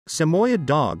Samoyed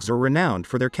dogs are renowned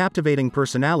for their captivating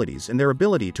personalities and their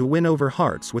ability to win over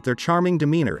hearts with their charming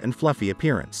demeanor and fluffy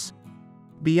appearance.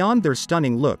 Beyond their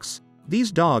stunning looks,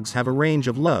 these dogs have a range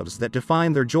of loves that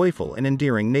define their joyful and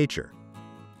endearing nature.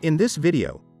 In this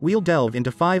video, we'll delve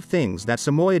into 5 things that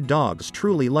Samoyed dogs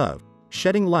truly love,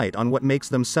 shedding light on what makes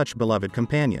them such beloved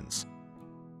companions.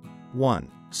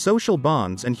 1. Social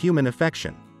bonds and human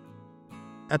affection.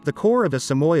 At the core of a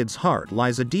Samoyed's heart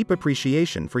lies a deep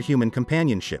appreciation for human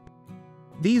companionship.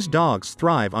 These dogs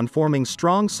thrive on forming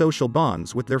strong social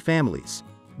bonds with their families.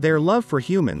 Their love for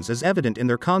humans is evident in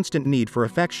their constant need for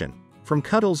affection, from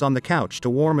cuddles on the couch to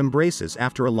warm embraces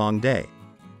after a long day.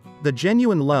 The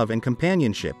genuine love and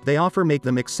companionship they offer make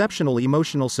them exceptional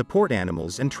emotional support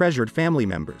animals and treasured family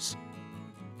members.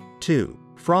 2.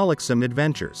 Frolicsome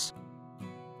adventures.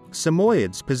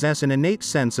 Samoyeds possess an innate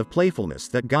sense of playfulness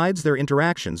that guides their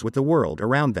interactions with the world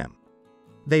around them.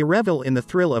 They revel in the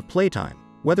thrill of playtime,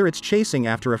 whether it's chasing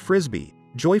after a frisbee,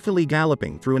 joyfully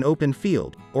galloping through an open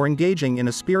field, or engaging in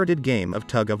a spirited game of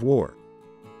tug-of-war.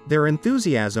 Their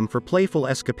enthusiasm for playful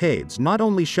escapades not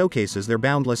only showcases their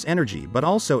boundless energy but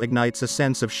also ignites a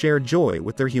sense of shared joy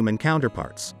with their human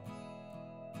counterparts.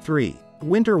 3.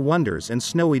 Winter wonders and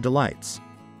snowy delights.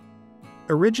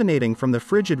 Originating from the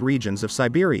frigid regions of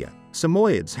Siberia,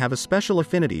 Samoyeds have a special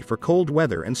affinity for cold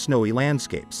weather and snowy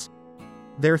landscapes.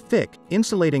 Their thick,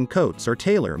 insulating coats are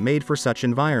tailor-made for such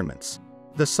environments.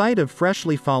 The sight of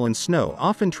freshly fallen snow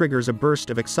often triggers a burst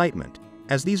of excitement,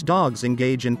 as these dogs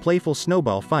engage in playful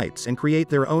snowball fights and create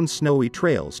their own snowy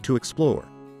trails to explore.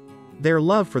 Their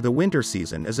love for the winter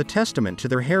season is a testament to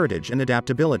their heritage and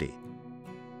adaptability.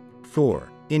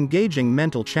 4. Engaging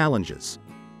mental challenges.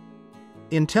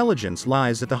 Intelligence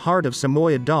lies at the heart of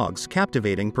Samoyed dogs'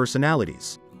 captivating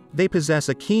personalities. They possess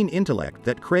a keen intellect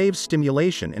that craves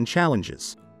stimulation and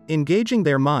challenges. Engaging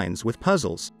their minds with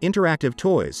puzzles, interactive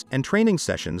toys, and training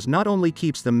sessions not only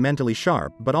keeps them mentally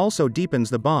sharp but also deepens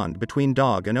the bond between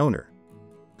dog and owner.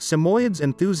 Samoyeds'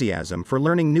 enthusiasm for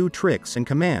learning new tricks and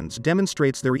commands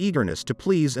demonstrates their eagerness to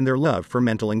please and their love for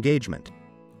mental engagement.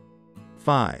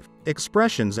 5.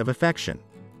 Expressions of affection.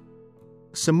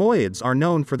 Samoyeds are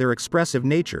known for their expressive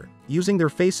nature, using their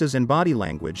faces and body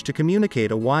language to communicate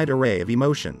a wide array of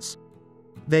emotions.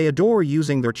 They adore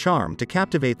using their charm to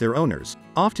captivate their owners,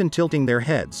 often tilting their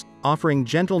heads, offering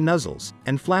gentle nuzzles,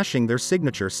 and flashing their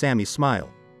signature Sammy smile.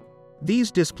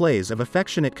 These displays of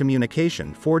affectionate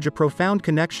communication forge a profound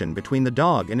connection between the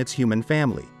dog and its human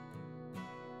family.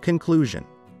 Conclusion.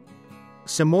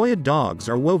 Samoyed dogs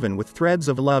are woven with threads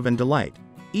of love and delight,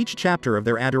 each chapter of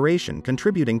their adoration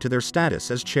contributing to their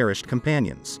status as cherished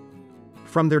companions.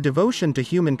 From their devotion to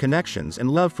human connections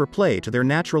and love for play to their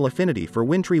natural affinity for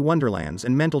wintry wonderlands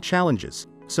and mental challenges,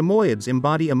 Samoyeds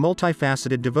embody a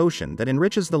multifaceted devotion that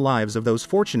enriches the lives of those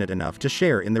fortunate enough to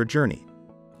share in their journey.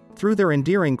 Through their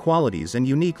endearing qualities and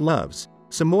unique loves,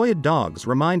 Samoyed dogs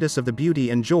remind us of the beauty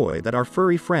and joy that our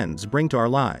furry friends bring to our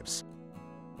lives.